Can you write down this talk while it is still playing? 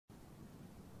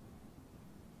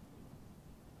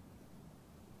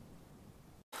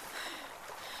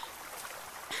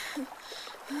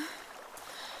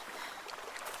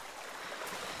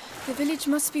The village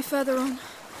must be further on.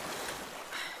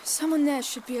 Someone there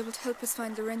should be able to help us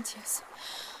find the rentiers.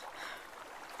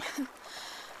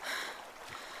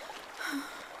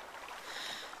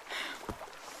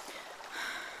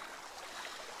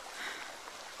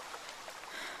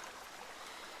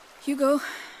 Hugo.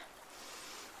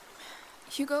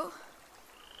 Hugo?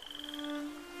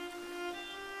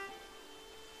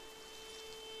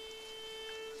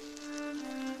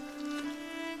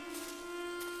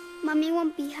 Mummy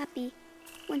won't be happy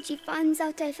when she finds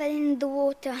out I fell in the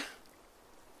water.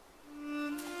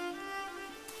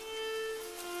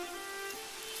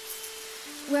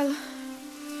 Well,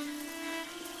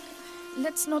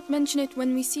 let's not mention it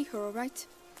when we see her, all right?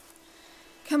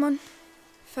 Come on.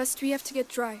 First we have to get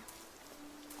dry.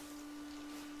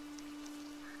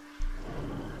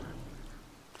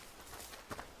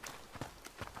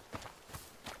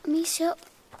 Amicia,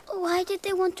 why did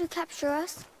they want to capture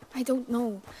us? I don't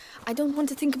know. I don't want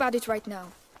to think about it right now.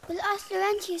 We'll ask the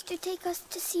rentiers to take us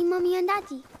to see Mummy and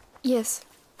Daddy. Yes,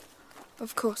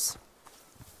 of course.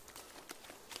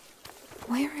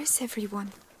 Where is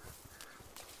everyone?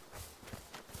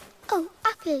 Oh,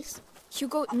 apples.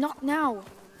 Hugo, not now.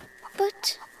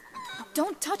 But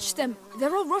Don't touch them.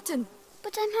 They're all rotten.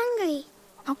 I'm hungry.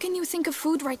 How can you think of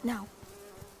food right now?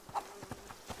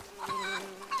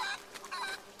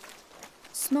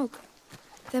 Smoke.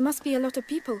 There must be a lot of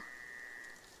people.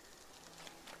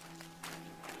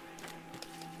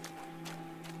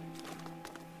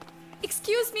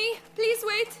 Excuse me. Please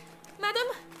wait. Madam?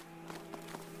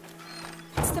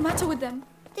 What's the matter with them?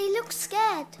 They look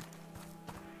scared.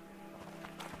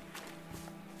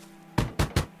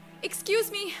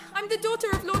 Excuse me. I'm the daughter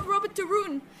of Lord Robert de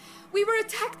Roon. We were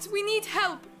attacked. We need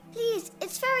help. Please,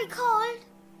 it's very cold.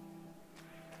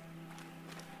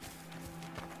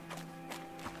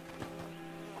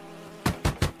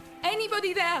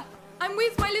 Anybody there? I'm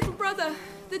with my little brother.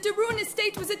 The de Roon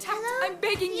estate was attacked. Hello? I'm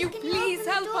begging you, Can you please open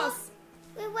the help door? us.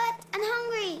 We're wet and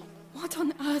hungry. What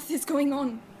on earth is going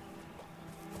on?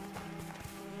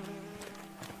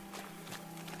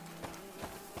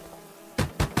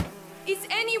 Is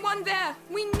anyone there?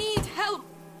 We need help.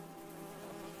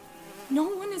 No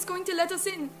one is going to let us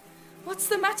in. What's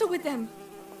the matter with them?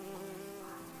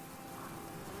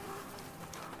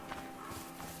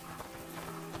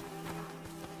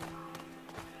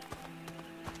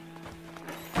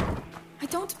 I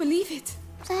don't believe it.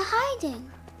 They're hiding.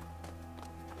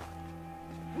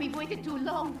 We've waited too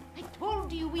long. I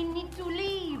told you we need to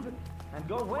leave. And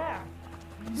go where?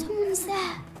 Someone's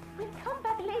there. We'll come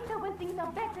back later when things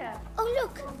are better. Oh,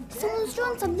 look. Someone's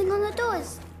drawn something on the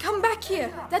doors. Come back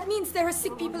here. That means there are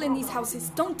sick people in these houses.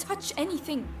 Don't touch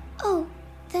anything. Oh,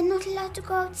 they're not allowed to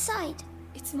go outside.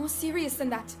 It's more serious than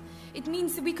that. It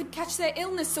means that we could catch their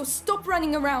illness, so stop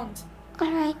running around.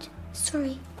 All right.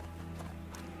 Sorry.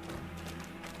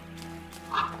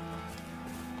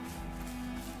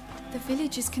 The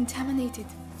village is contaminated.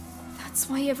 That's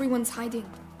why everyone's hiding.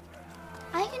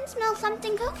 I can smell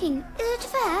something cooking. Is it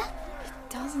fair? It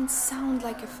doesn't sound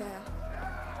like a fair.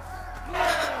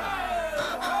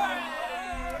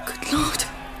 Good Lord.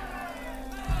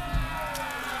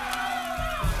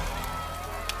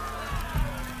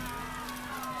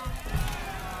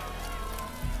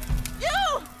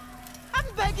 You! I'm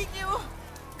begging you!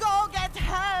 Go get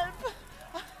help!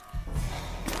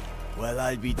 Well,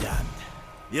 I'll be damned.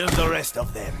 Here's the rest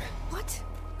of them. What?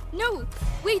 No,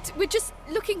 wait, we're just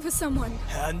looking for someone.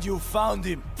 And you found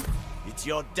him. It's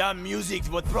your damn music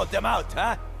what brought them out,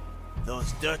 huh?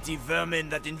 Those dirty vermin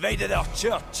that invaded our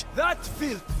church. That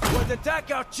filth would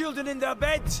attack our children in their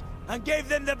beds and gave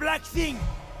them the black thing.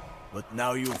 But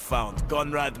now you've found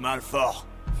Conrad Malfort.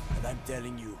 And I'm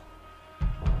telling you,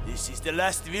 this is the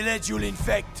last village you'll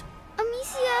infect.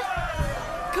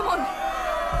 Amicia! Come on.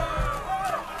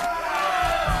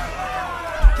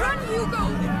 Run, Hugo!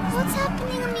 What's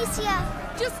happening, Amicia?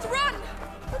 Just run!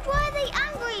 But why are they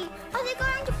angry? Are they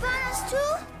going to burn us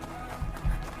too?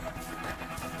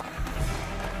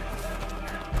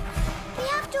 We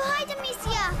have to hide,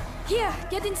 Amicia! Here,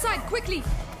 get inside, quickly!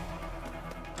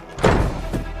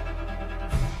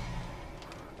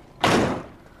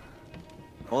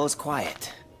 All's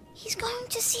quiet. He's going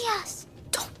to see us.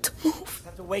 Don't move.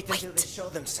 Have to wait until they show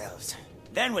themselves.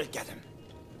 Then we'll get them.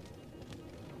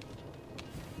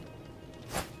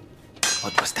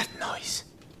 What was that noise?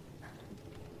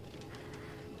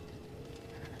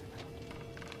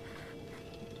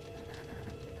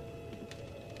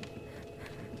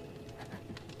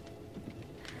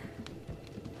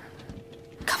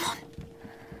 Come on.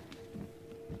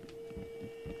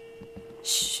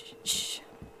 Shh, shh.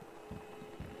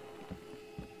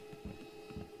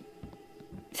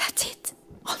 That's it.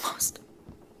 Almost.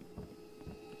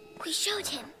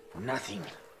 Nothing.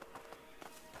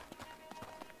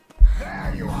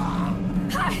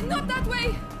 Ah, not that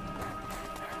way!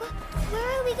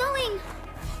 Where are we going?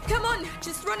 Come on,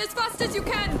 just run as fast as you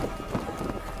can!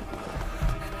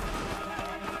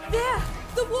 There!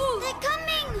 The wall! They're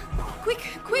coming!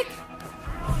 Quick, quick!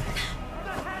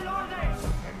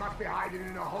 They must be hiding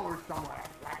in a hole somewhere,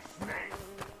 like snakes.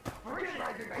 Which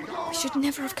way did they go? We should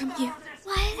never have come here.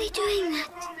 Why are they doing that?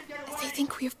 They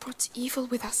think we have brought evil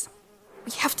with us.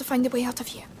 We have to find a way out of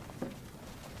here.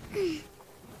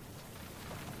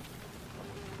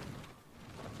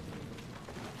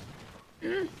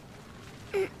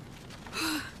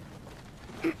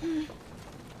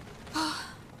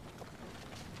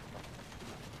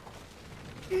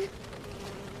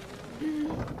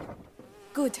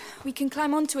 Good. We can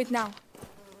climb onto it now.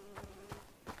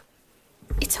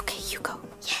 It's okay, Hugo.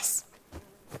 Yes.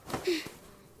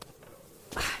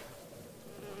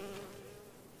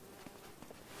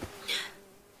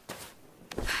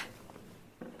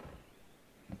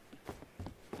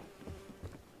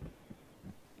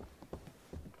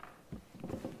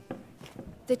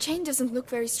 The chain doesn't look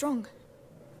very strong.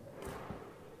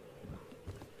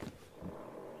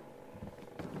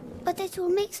 But it will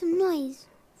make some noise,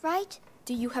 right?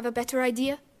 Do you have a better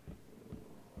idea?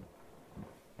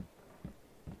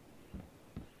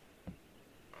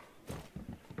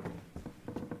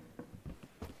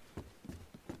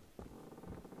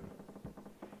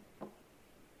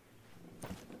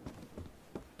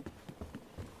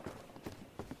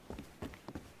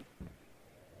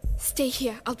 Stay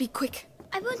here. I'll be quick.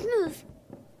 I won't move.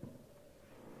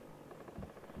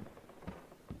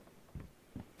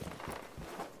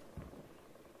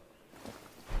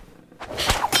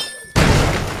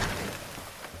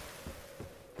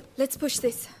 Let's push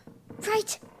this.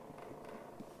 Right.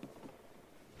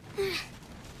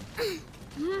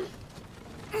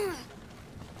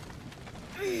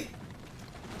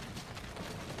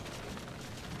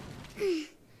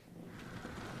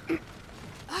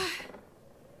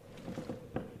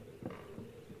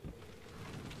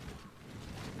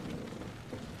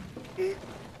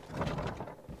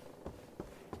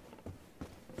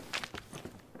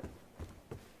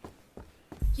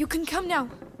 You can come now.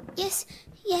 Yes,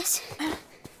 yes.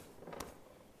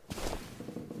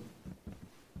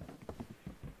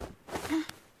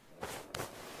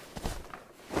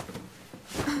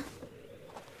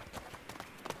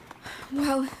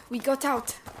 Well, we got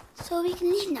out. So we can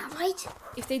leave now, right?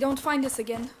 If they don't find us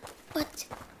again. But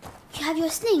you have your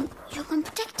sling. You can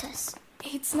protect us.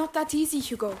 It's not that easy,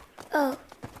 Hugo. Oh,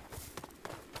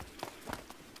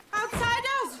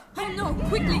 Outsiders! Oh no!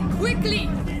 Quickly! Quickly!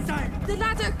 The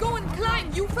ladder! Go and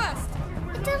climb! You first!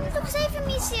 it doesn't look safe,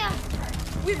 Amicia.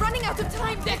 We're running out of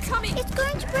time! They're coming! It's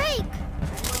going to break.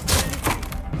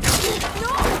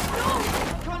 No! No!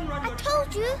 I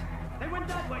told you.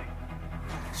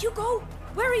 Hugo!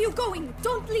 Where are you going?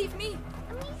 Don't leave me!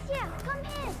 Amicia, come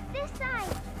here. This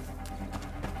side.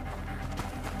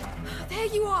 There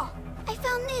you are! I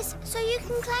found this, so you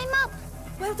can climb up.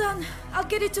 Well done. I'll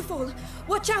get it to fall.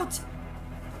 Watch out!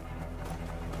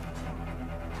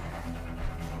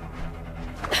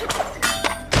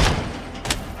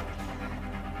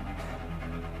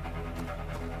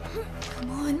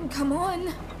 Come on, come on.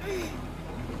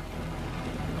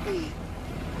 Here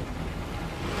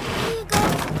you go.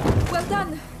 Well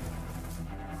done.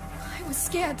 I was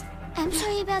scared. I'm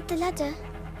sorry about the ladder.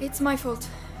 It's my fault.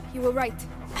 You were right.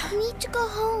 I need to go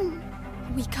home.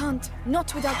 We can't.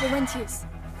 Not without Laurentius.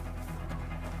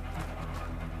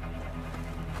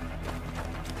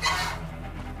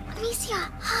 Amicia,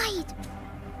 hide.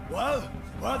 Well,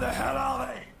 where the hell are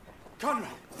they?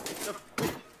 Conrad,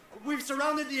 we've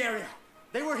surrounded the area.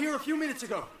 They were here a few minutes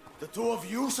ago. The two of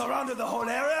you surrounded the whole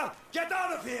area? Get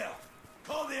out of here!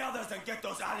 Call the others and get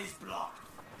those alleys blocked.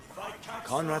 If I can't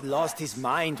Conrad lost his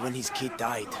mind when his kid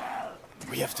died.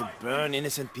 We have to burn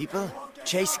innocent people?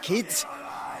 Chase kids?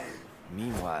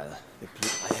 Meanwhile,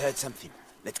 I heard something.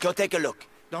 Let's go take a look.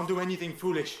 Don't do anything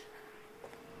foolish.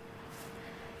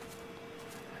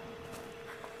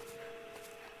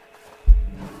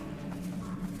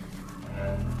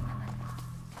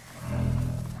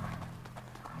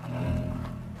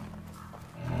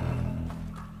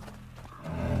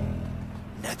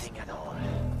 Nothing at all.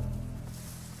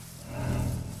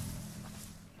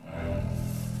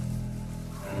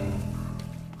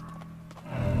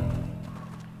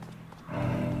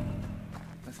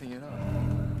 Nothing at all.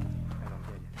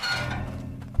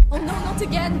 Oh no, not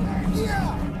again!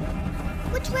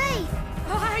 Which way?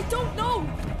 I don't know!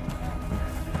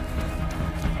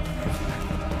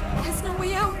 There's no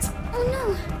way out! Oh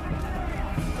no.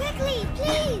 Quickly,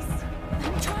 please.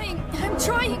 I'm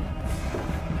trying!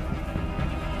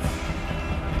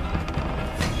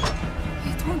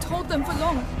 hold them for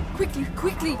long. Quickly,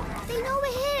 quickly. They know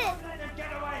we're here.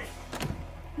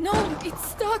 No,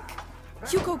 it's stuck.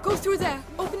 Hugo, go through there.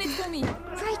 Open it for me.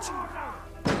 Right.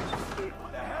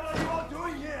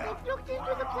 I've looked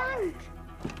into the plank.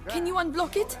 Can you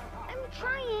unblock it? I'm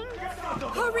trying.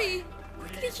 Hurry!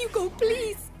 Quickly, Hugo,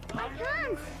 please. I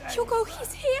can't. Hugo,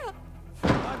 he's here.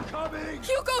 I'm coming!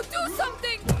 Hugo, do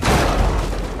something!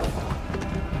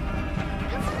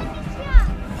 Come on, Amicia.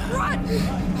 Run!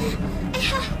 I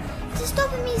have to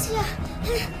stop Amicia.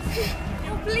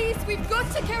 No, please, we've got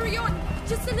to carry on.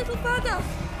 Just a little further.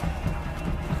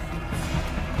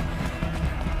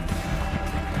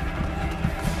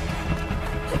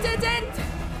 A dead end.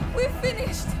 We're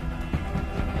finished.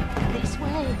 This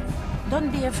way.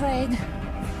 Don't be afraid.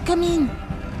 Come in.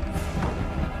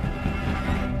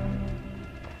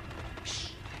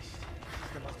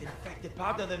 The most infected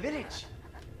part of the village.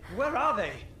 Where are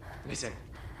they? Listen,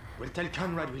 we'll tell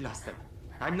Conrad we lost them.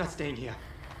 I'm not staying here.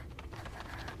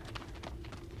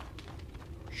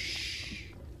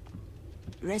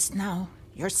 Rest now.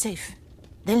 You're safe.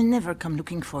 They'll never come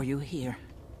looking for you here.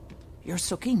 You're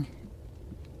soaking.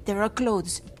 There are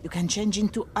clothes you can change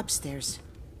into upstairs.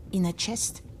 In a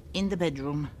chest in the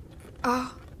bedroom.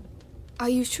 Are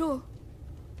you sure?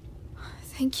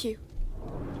 Thank you.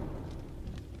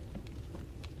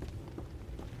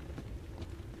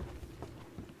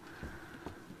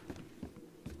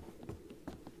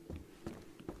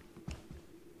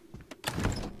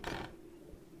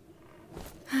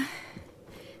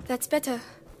 That's better.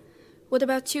 What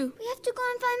about you? We have to go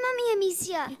and find Mummy,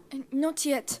 Amicia. Not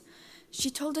yet. She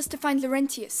told us to find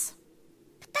Laurentius.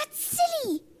 But that's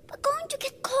silly. We're going to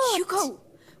get caught. Hugo!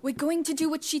 We're going to do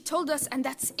what she told us, and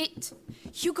that's it.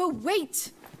 Hugo,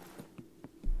 wait!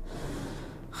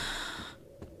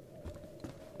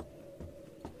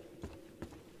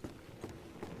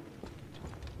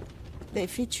 They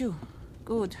fit you.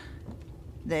 Good.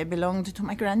 They belonged to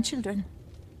my grandchildren.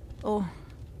 Oh,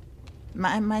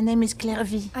 my name is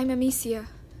Clairvy. I'm Amicia,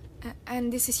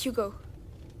 and this is Hugo.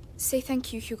 Say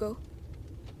thank you, Hugo.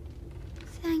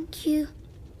 Thank you.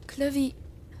 Clovey,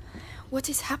 what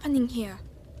is happening here?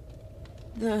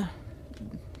 The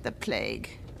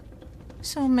plague.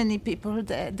 So many people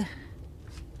dead.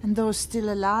 And those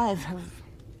still alive have...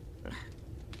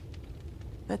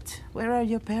 But where are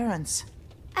your parents?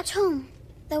 At home.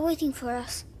 They're waiting for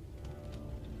us.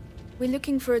 We're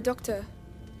looking for a doctor.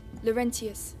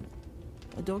 Laurentius.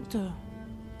 A doctor?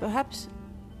 Perhaps...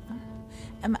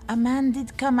 A man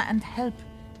did come and help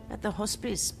at the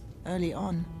hospice early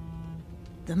on.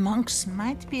 The monks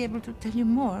might be able to tell you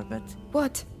more, but...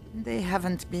 What? They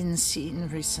haven't been seen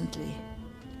recently.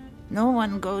 No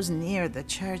one goes near the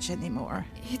church anymore.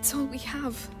 It's all we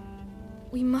have.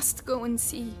 We must go and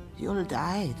see. You'll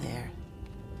die there.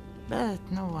 But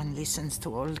no one listens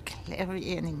to old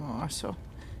Clary anymore, so...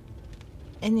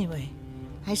 Anyway,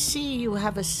 I see you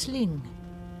have a sling.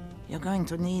 You're going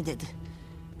to need it.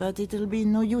 But it'll be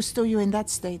no use to you in that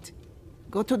state.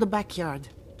 Go to the backyard.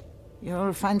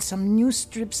 You'll find some new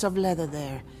strips of leather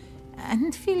there.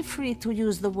 And feel free to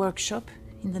use the workshop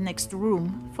in the next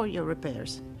room for your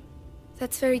repairs.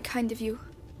 That's very kind of you.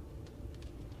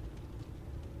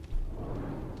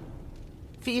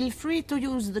 Feel free to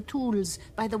use the tools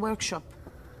by the workshop.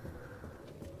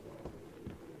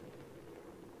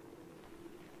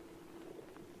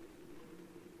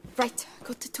 Right,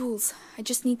 got the tools. I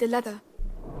just need the leather.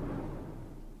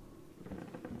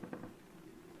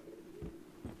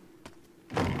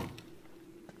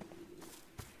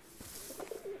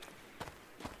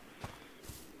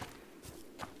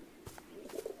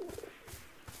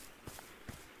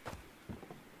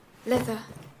 Leather.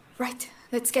 Right,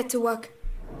 let's get to work.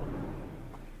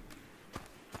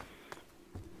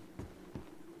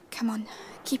 Come on,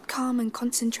 keep calm and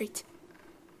concentrate.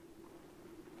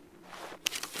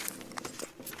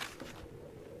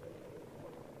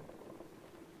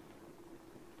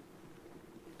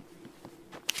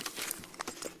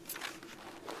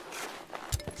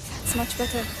 That's much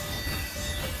better.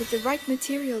 With the right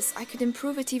materials, I could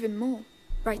improve it even more.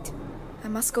 Right, I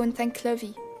must go and thank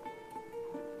Clovey.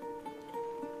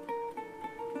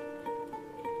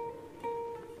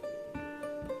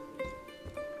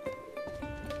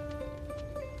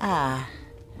 Ah,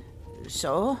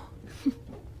 so?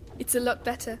 It's a lot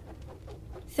better.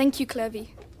 Thank you,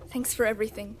 Clovey. Thanks for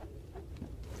everything.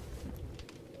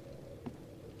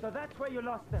 So that's where you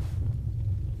lost them?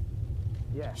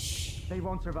 Yeah. Shh. They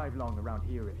won't survive long around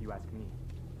here if you ask me.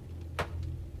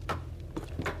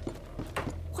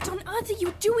 What on earth are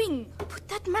you doing? Put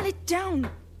that mallet down.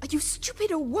 Are you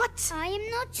stupid or what? I am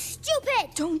not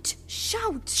stupid. Don't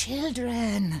shout.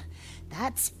 Children,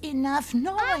 That's enough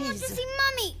noise. I want to see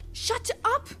Mummy. Shut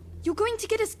up! You're going to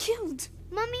get us killed.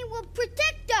 Mummy will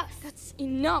protect us. That's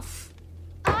enough.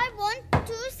 I want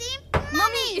to see Mummy.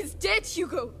 Mummy is dead,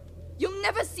 Hugo. You'll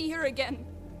never see her again.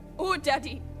 Or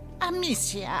Daddy.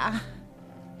 Amicia.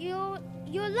 You're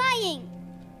lying.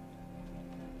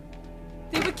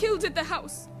 They were killed at the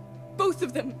house. Both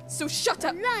of them. So shut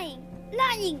up.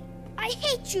 Lying. I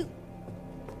hate you.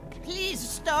 Please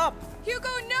stop. Hugo,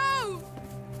 no!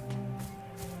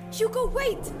 Hugo,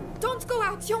 wait! Don't go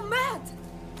out. You're mad.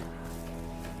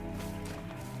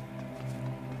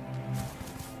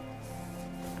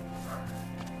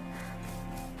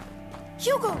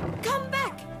 Hugo, come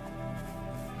back!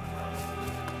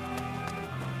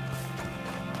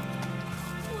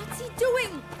 What's he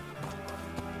doing?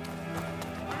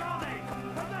 Where are they?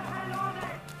 Where the hell are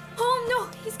they? Oh no,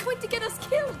 he's going to get us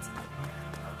killed!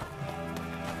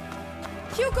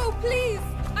 Hugo, please!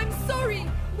 I'm sorry!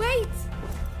 Wait!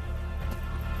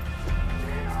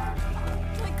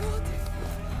 My God!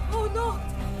 Oh no!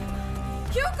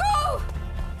 Hugo!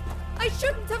 I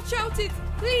shouldn't have shouted!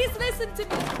 Please listen to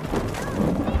me!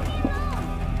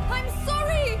 I'm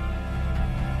sorry!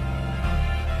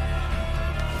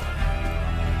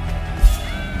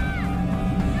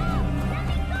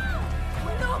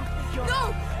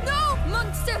 No!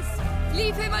 Monsters!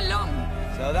 Leave him alone!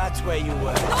 So that's where you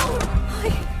were. No!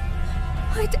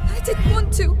 I didn't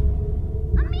want to.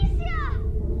 Amicia!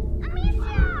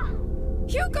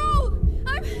 Hugo!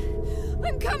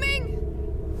 I'm coming!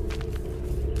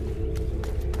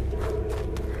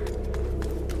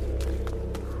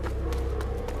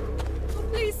 Oh,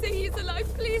 please say he's alive.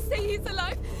 Please say he's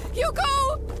alive.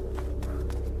 Hugo!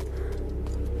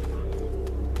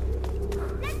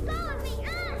 Let go of me!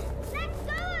 Let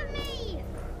go of me!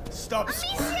 Stop!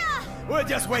 Amicia! We're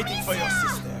just waiting for your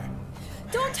sister.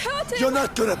 Don't hurt him! You're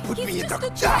not gonna put He's me in just the...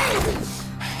 a child.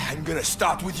 I'm gonna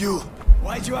start with you.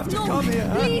 Why'd you have to No, come here,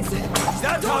 huh? please! Is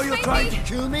that how Don't you're make trying me- to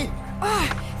kill me?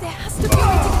 There has to be a way to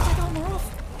get that armor off.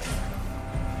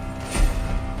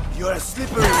 You're a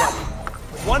slippery one.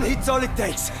 One hit's all it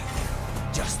takes.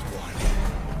 Just one.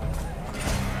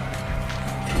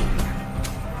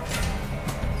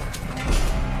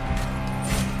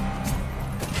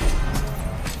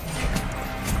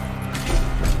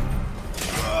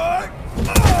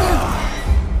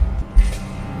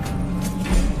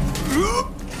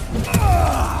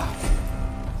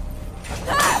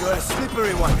 You're a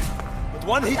slippery one. But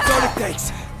one hit's all it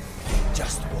takes.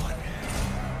 Just one.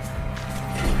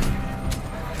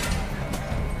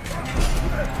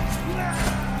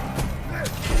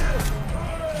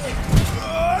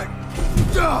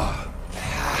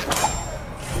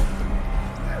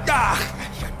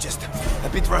 I'm just a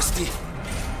bit rusty.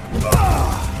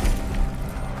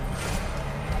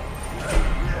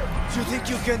 You think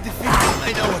you can defeat me?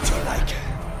 I know what you're like.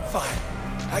 Fine.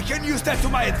 I can use that to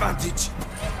my advantage.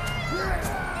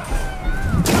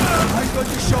 I'm going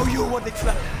to show you what it's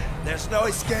like. There's no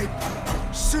escape.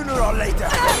 Sooner or later.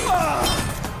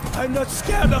 I'm not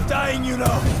scared of dying, you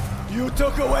know. You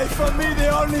took away from me the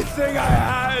only thing I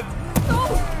had. No!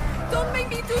 Don't make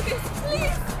me do this,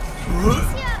 please!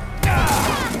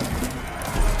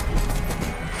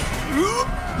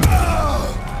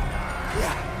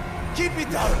 Yeah, keep it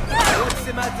down. What's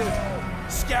the matter?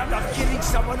 Scared of killing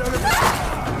someone or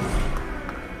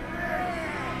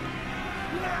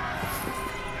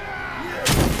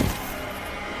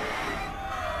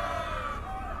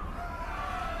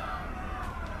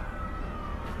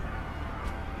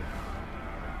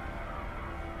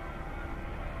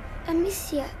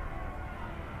Amicia.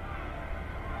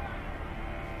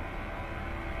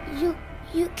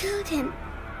 You killed him.